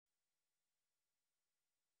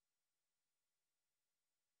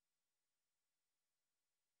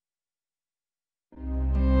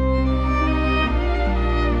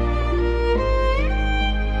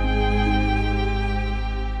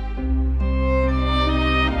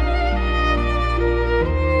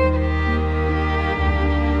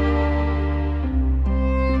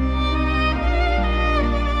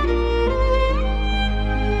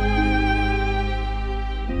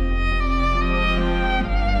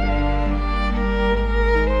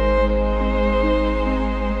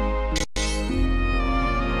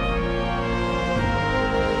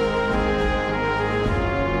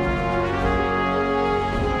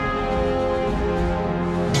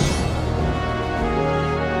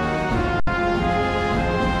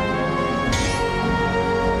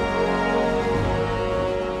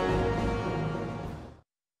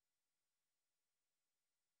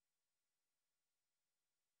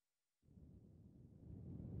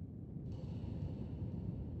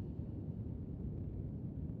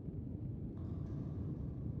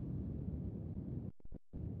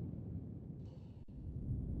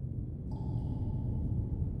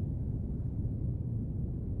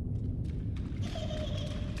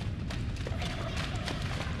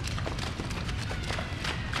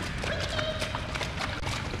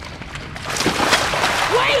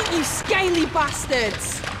You scaly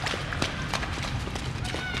bastards!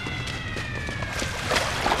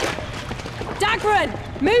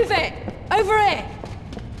 Dagran! Move it! Over here!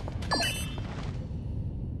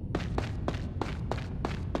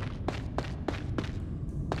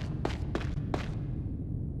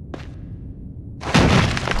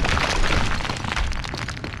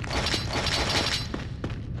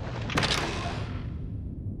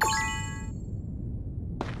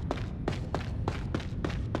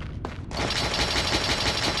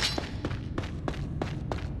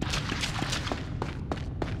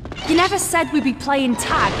 You never said we'd be playing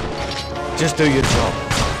tag. Just do your job.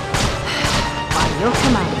 By your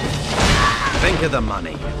command. Think of the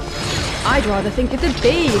money. I'd rather think of the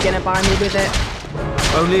bee you're gonna buy me with it.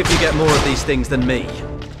 Only if you get more of these things than me.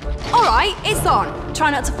 Alright, it's on. Try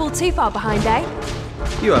not to fall too far behind, eh?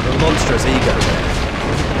 You have a monstrous ego there.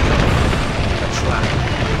 A trap.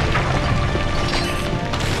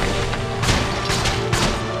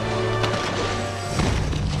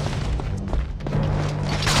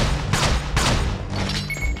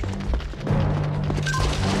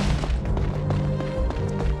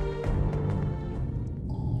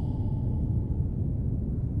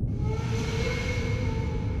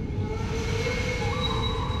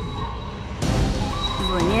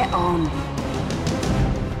 Bring it on.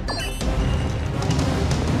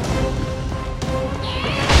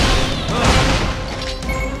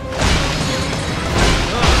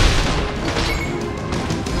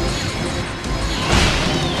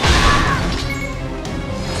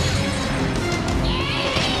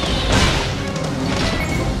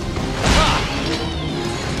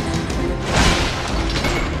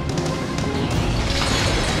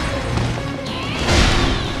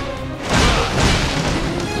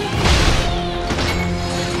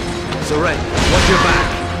 Syrenne, watch your back.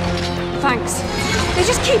 Thanks. They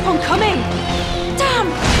just keep on coming. Damn!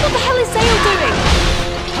 What the hell is Zael doing?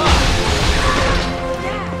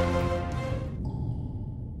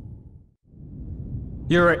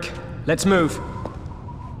 Yurick, let's move.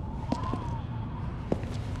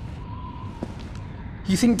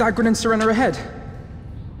 You think Dagran and Syrenne are ahead?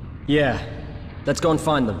 Yeah. Let's go and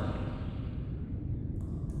find them.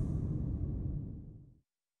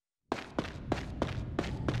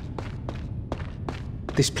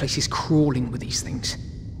 This place is crawling with these things.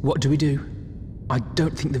 What do we do? I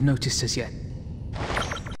don't think they've noticed us yet.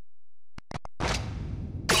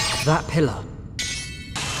 That pillar.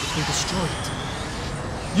 We destroyed it.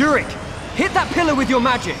 Yurick! Hit that pillar with your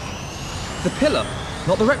magic! The pillar,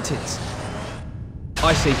 not the Reptids.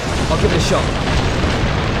 I see. I'll give it a shot.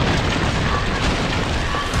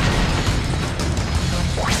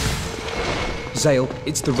 Zael,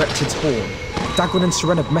 it's the Reptid's horn. Dagran and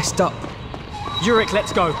Syrenne have messed up. Yurick,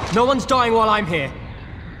 let's go. No one's dying while I'm here.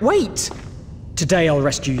 Wait! Today I'll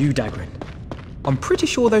rescue you, Dagran. I'm pretty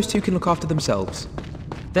sure those two can look after themselves.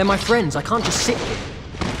 They're my friends. I can't just sit here.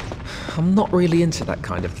 I'm not really into that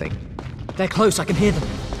kind of thing. They're close. I can hear them.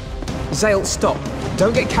 Zael, stop.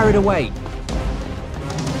 Don't get carried away.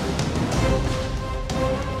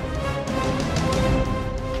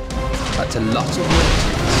 That's a lot of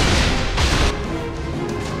Reptids.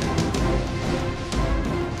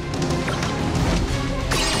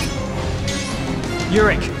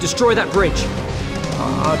 Yurick, destroy that bridge.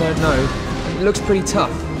 I don't know. It looks pretty tough.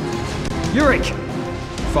 Yurick!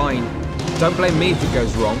 Fine. Don't blame me if it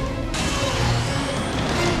goes wrong.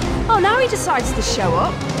 Oh, now he decides to show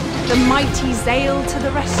up. The mighty Zael to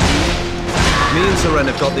the rescue. Me and Syrenne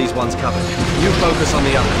have got these ones covered. You focus on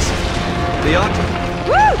the others. The art...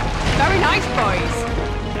 Woo! Very nice, boys.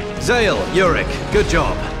 Zael, Yurick, good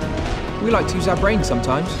job. We like to use our brains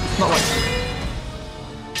sometimes. Not like...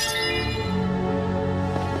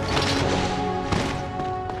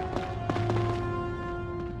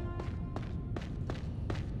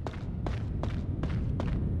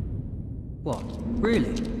 What?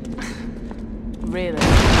 Really? Really? Look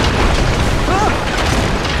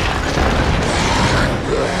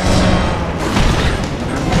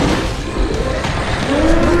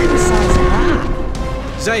at the size of that.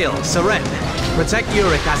 Zael, Syrenne, protect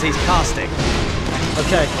Yurick as he's casting.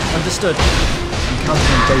 Okay, understood. I'm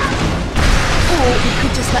counting on David. Or we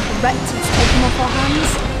could just let the Reptids take them off our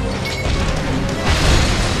hands.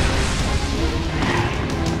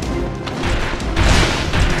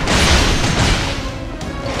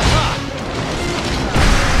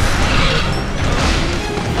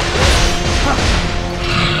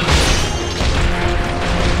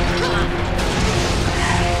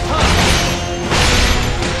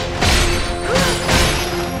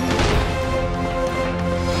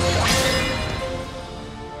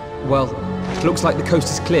 Well, looks like the coast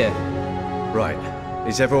is clear. Right.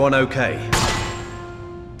 Is everyone okay?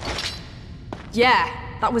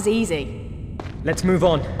 Yeah, that was easy. Let's move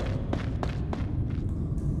on.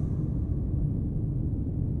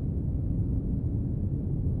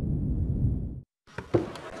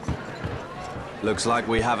 Looks like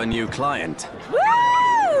we have a new client. Woo!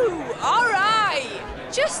 Alright!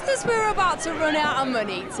 Just as we're about to run out of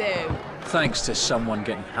money too. Thanks to someone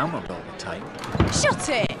getting hammered all the time. Shut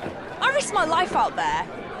it! I risked my life out there.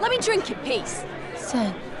 Let me drink in peace. So,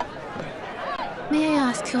 may I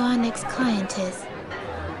ask who our next client is?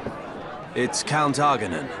 It's Count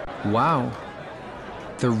Arganan. Wow.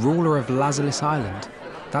 The ruler of Lazulis Island.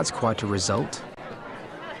 That's quite a result.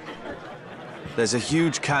 There's a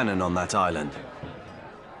huge cannon on that island.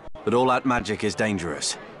 But all that magic is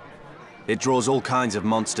dangerous. It draws all kinds of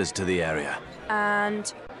monsters to the area.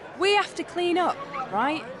 And we have to clean up,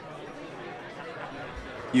 right?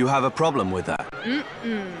 You have a problem with that?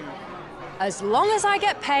 As long as I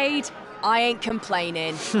get paid, I ain't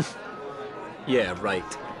complaining. Yeah,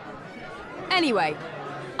 right. Anyway,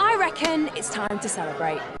 I reckon it's time to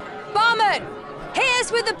celebrate. Barman! Hit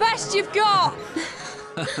us with the best you've got!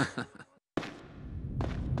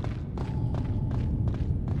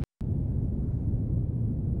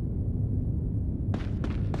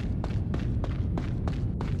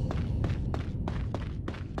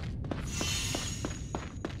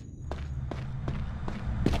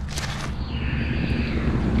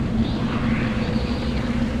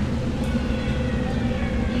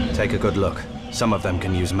 Take a good look. Some of them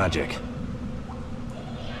can use magic.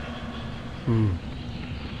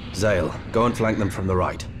 Zael, go and flank them from the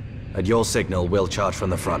right. At your signal, we'll charge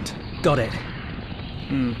from the front. Got it.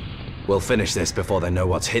 We'll finish this before they know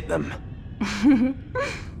what's hit them.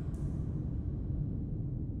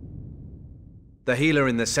 The healer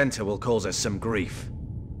in the center will cause us some grief.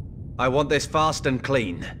 I want this fast and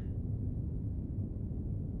clean.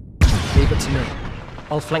 Leave it to me.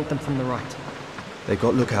 I'll flank them from the right. They've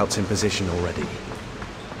got lookouts in position already.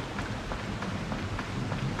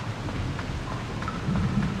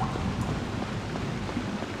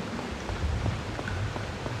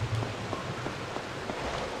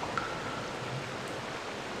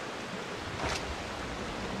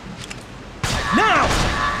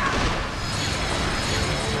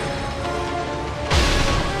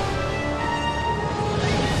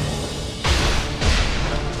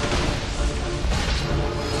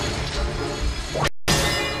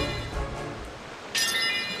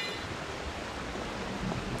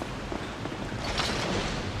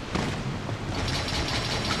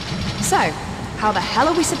 So, how the hell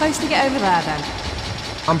are we supposed to get over there then?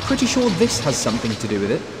 I'm pretty sure this has something to do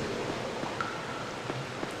with it.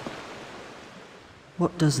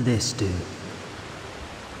 What does this do?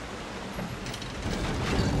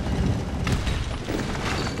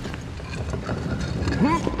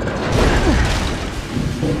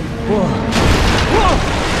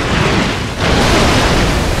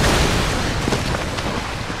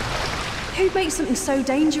 Who'd make something so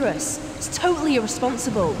dangerous? It's totally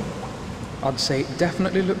irresponsible. I'd say it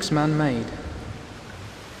definitely looks man-made.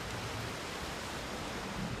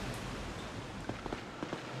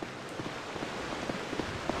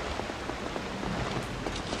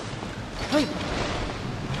 Hey!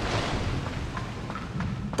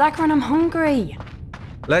 Dagran, I'm hungry.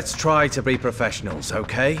 Let's try to be professionals,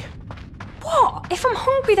 okay? What? If I'm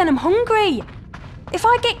hungry, then I'm hungry. If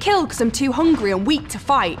I get killed because I'm too hungry and weak to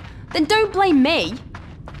fight, then don't blame me.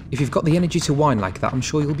 If you've got the energy to whine like that, I'm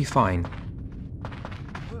sure you'll be fine.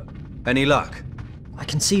 Any luck? I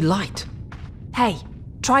can see light. Hey,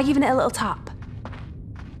 try giving it a little tap.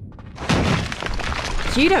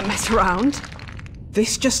 You don't mess around.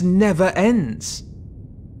 This just never ends.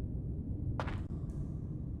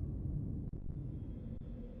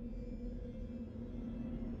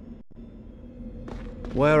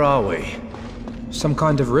 Where are we? Some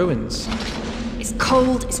kind of ruins. It's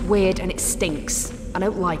cold, it's weird, and it stinks. I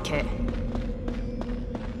don't like it.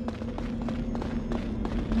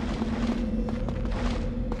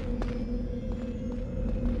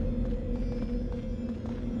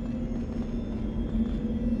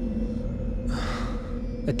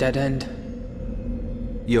 A dead end.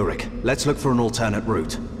 Yurick, let's look for an alternate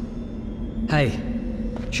route. Hey,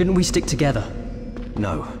 shouldn't we stick together?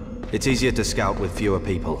 No. It's easier to scout with fewer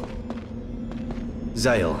people.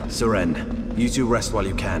 Zael, Syrenne, you two rest while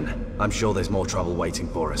you can. I'm sure there's more trouble waiting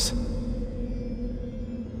for us.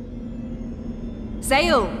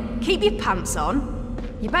 Zael, keep your pants on.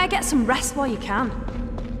 You better get some rest while you can.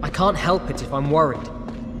 I can't help it if I'm worried.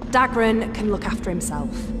 Dagran can look after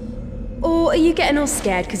himself. Or are you getting all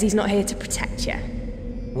scared because he's not here to protect you?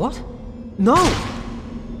 What? No!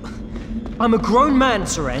 I'm a grown man,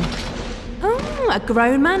 Syrenne. Oh, a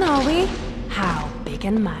grown man, are we? How big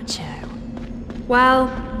and macho. Well,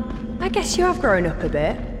 I guess you have grown up a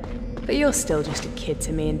bit, but you're still just a kid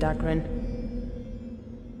to me and Dagran.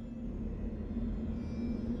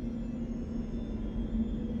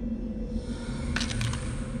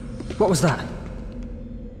 What was that?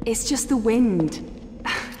 It's just the wind.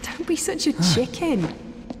 Don't be such a chicken.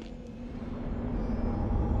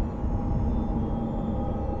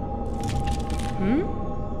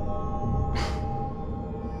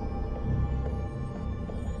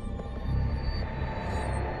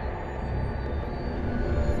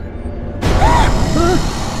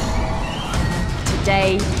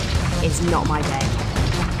 Today is not my day.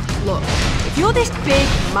 Look, if you're this big,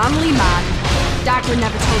 manly man, Dagran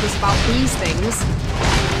never told us about these things.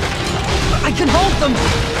 I can hold them!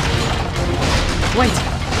 Wait,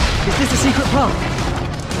 is this a secret path?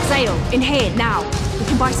 Zael, in here, now. We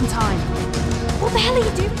can buy some time. What the hell are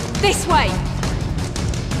you doing? This way!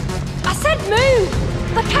 I said move!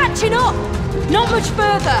 They're catching up! Not much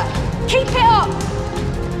further! Keep it up!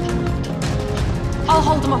 I'll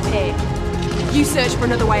hold them up here. You search for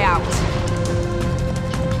another way out.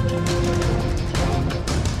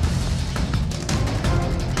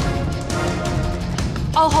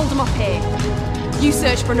 I'll hold them up here. You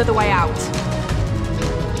search for another way out.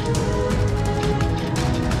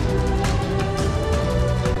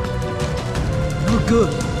 Oh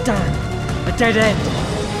good, damn. A dead end.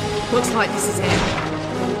 Looks like this is it.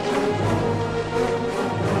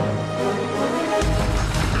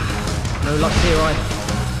 No luck here either.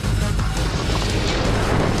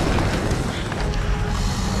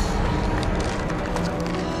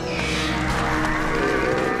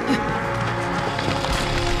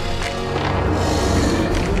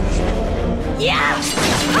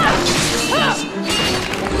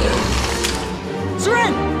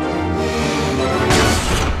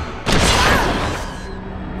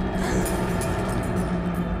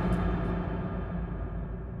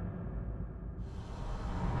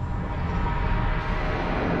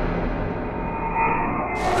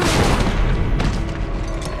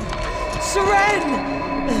 Syrenne!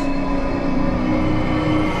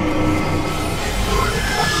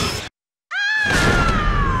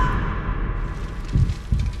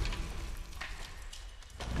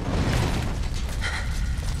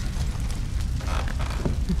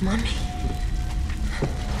 Mummy.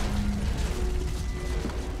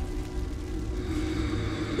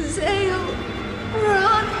 Zael,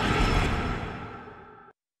 run!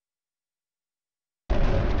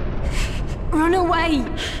 Run away!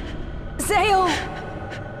 Zael!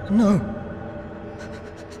 No.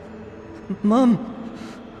 Mum.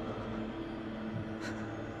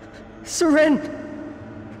 Syrenne.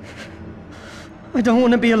 I don't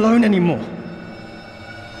want to be alone anymore.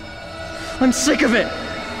 I'm sick of it.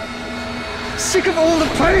 Sick of all the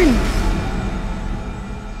pain!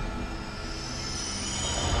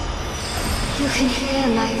 You can hear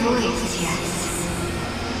my voice, yes?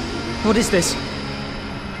 What is this?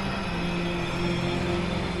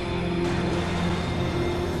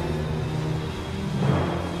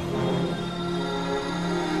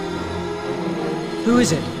 Who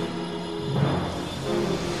is it?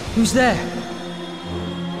 Who's there?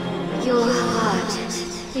 Your heart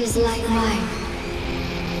is like mine.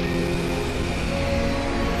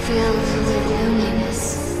 Filled with loneliness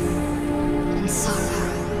and sorrow.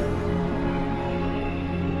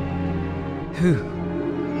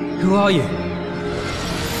 Who are you?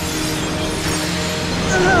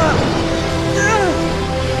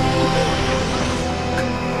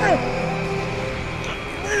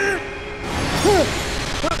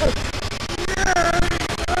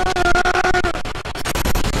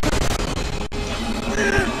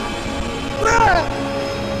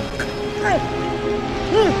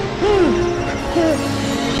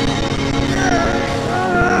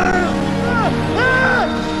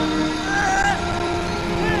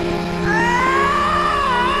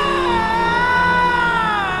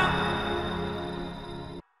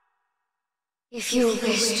 If you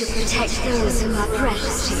wish to protect those who are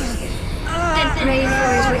precious to you, then pray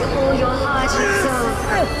for it with all your heart and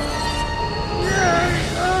soul.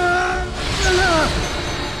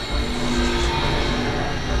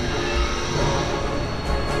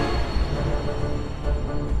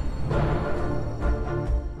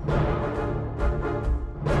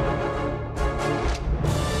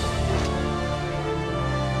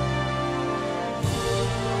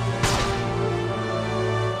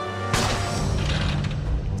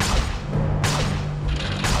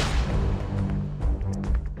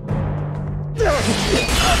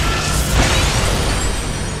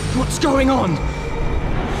 What's going on?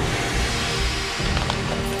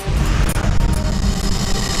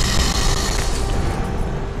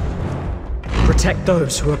 protect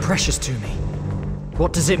those who are precious to me.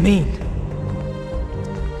 What does it mean?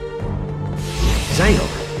 Zael,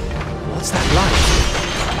 what's that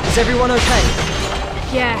like? Is everyone okay?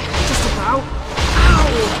 Yeah, just about.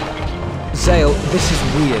 Ow! Zael, this is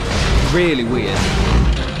weird. Really weird.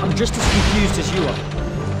 I'm just as confused as you are.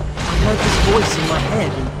 I heard this voice in my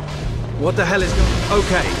head and... What the hell is going...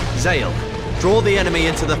 Okay, Zael. Draw the enemy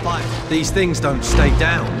into the fight. These things don't stay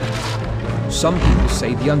down. Some people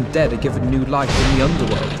say the undead are given new life in the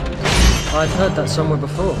underworld. I've heard that somewhere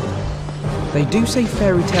before. They do say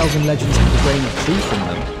fairy tales and legends have a grain of truth in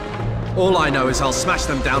them. All I know is I'll smash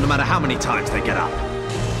them down no matter how many times they get up.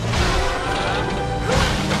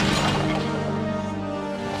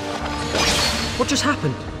 What just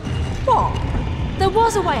happened? What? There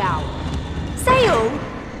was a way out. Zael,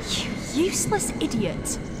 you useless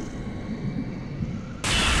idiot.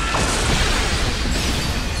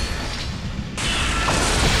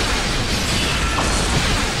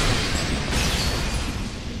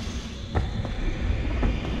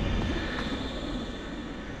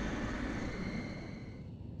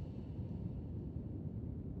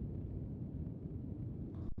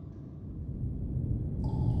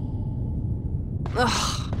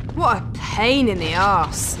 Ugh, what a pain in the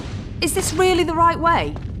arse. Is this really the right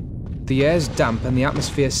way? The air's damp and the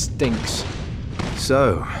atmosphere stinks.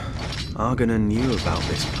 So, Arganan knew about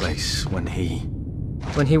this place when he...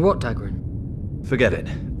 When he what, Dagran? Forget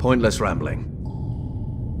it. Pointless rambling.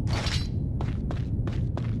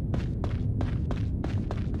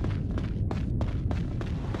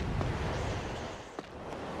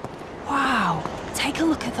 Wow, take a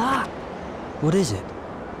look at that. What is it?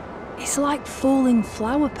 It's like falling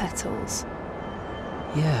flower petals.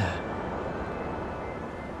 Yeah.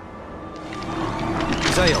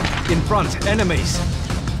 Zael, in front, enemies!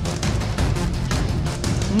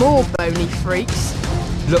 More bony freaks.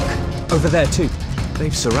 Look, over there too.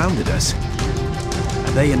 They've surrounded us.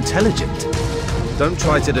 Are they intelligent? Don't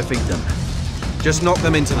try to defeat them. Just knock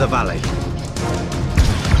them into the valley.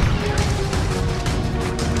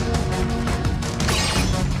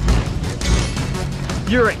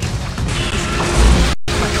 Yurick!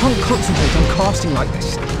 I can't concentrate on casting like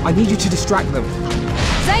this. I need you to distract them.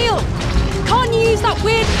 Zael! Can't you use that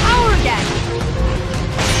weird power again?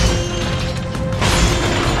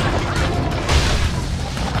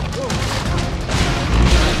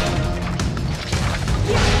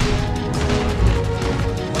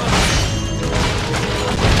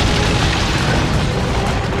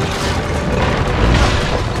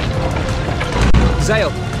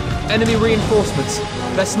 Zael, enemy reinforcements.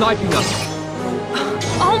 They're sniping us.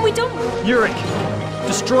 Aren't we done? Yurick!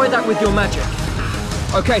 Destroy that with your magic.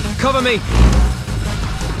 Okay, cover me.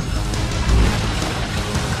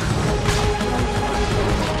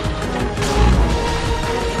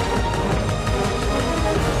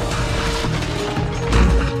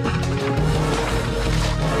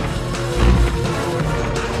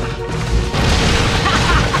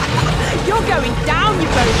 You're going down, you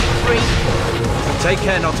bony freak! Take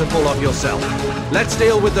care not to fall off yourself. Let's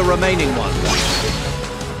deal with the remaining ones.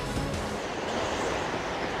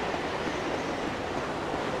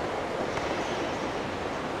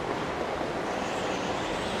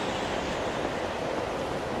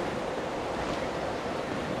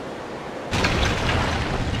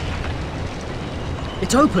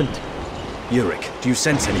 It's opened! Yurick, do you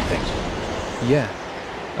sense anything? Yeah,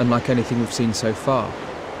 unlike anything we've seen so far.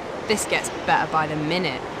 This gets better by the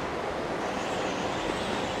minute.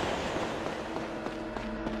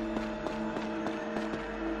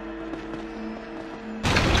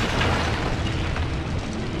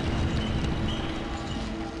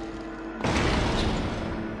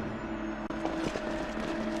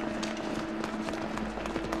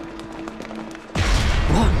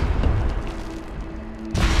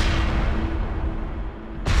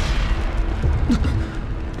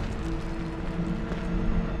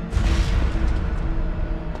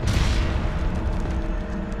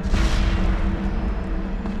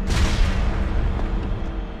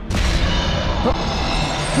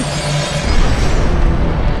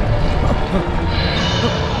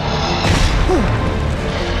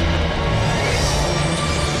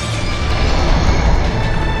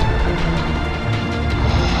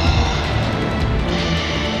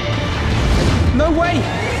 No way!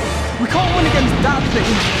 We can't win against that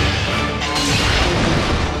thing!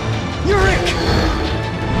 Yurick!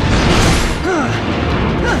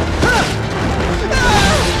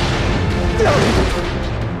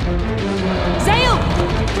 Zael!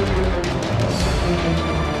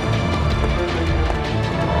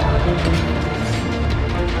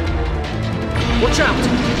 Watch out!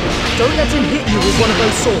 Don't let him hit you with one of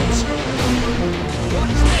those swords.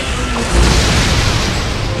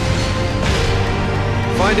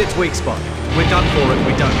 Find its weak spot. We're done for if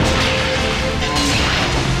we don't.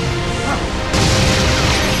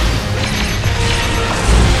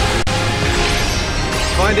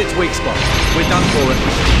 Find its weak spot. We're done for it.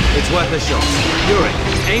 It's worth a shot.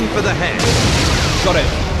 Yurick, aim for the head. Got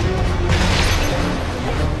it.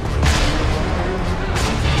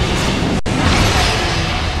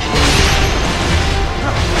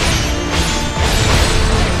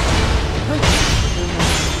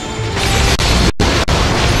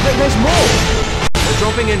 There's more! They're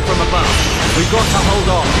dropping in from above. We've got to hold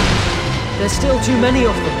on. There's still too many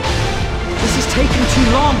of them. This is taking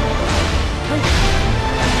too long.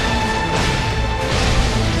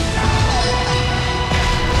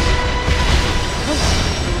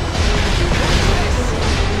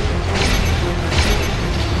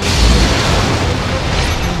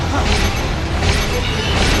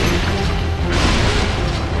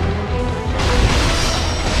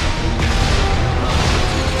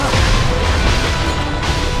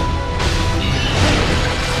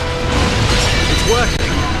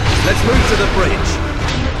 Let's move to the bridge.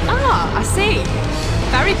 Ah, I see.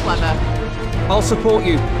 Very clever. I'll support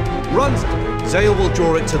you. Run! Zael will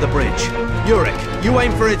draw it to the bridge. Yurick, you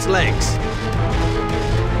aim for its legs.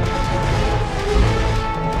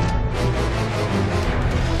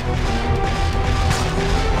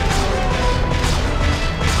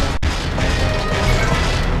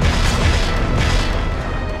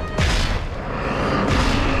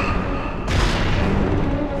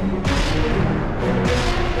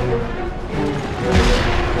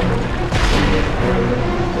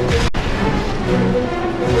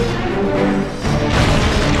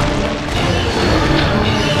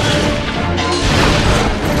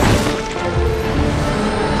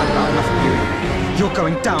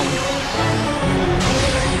 Going down.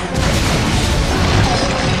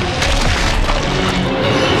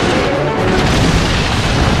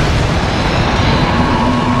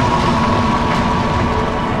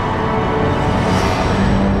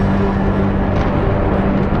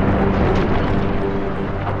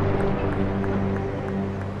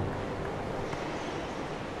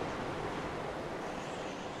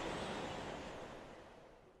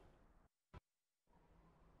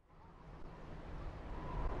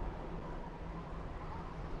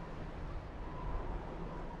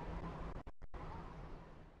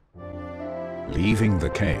 Leaving the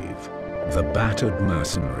cave, the battered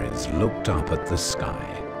mercenaries looked up at the sky,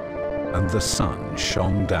 and the sun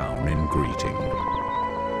shone down in greeting.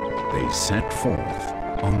 They set forth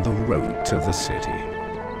on the road to the city.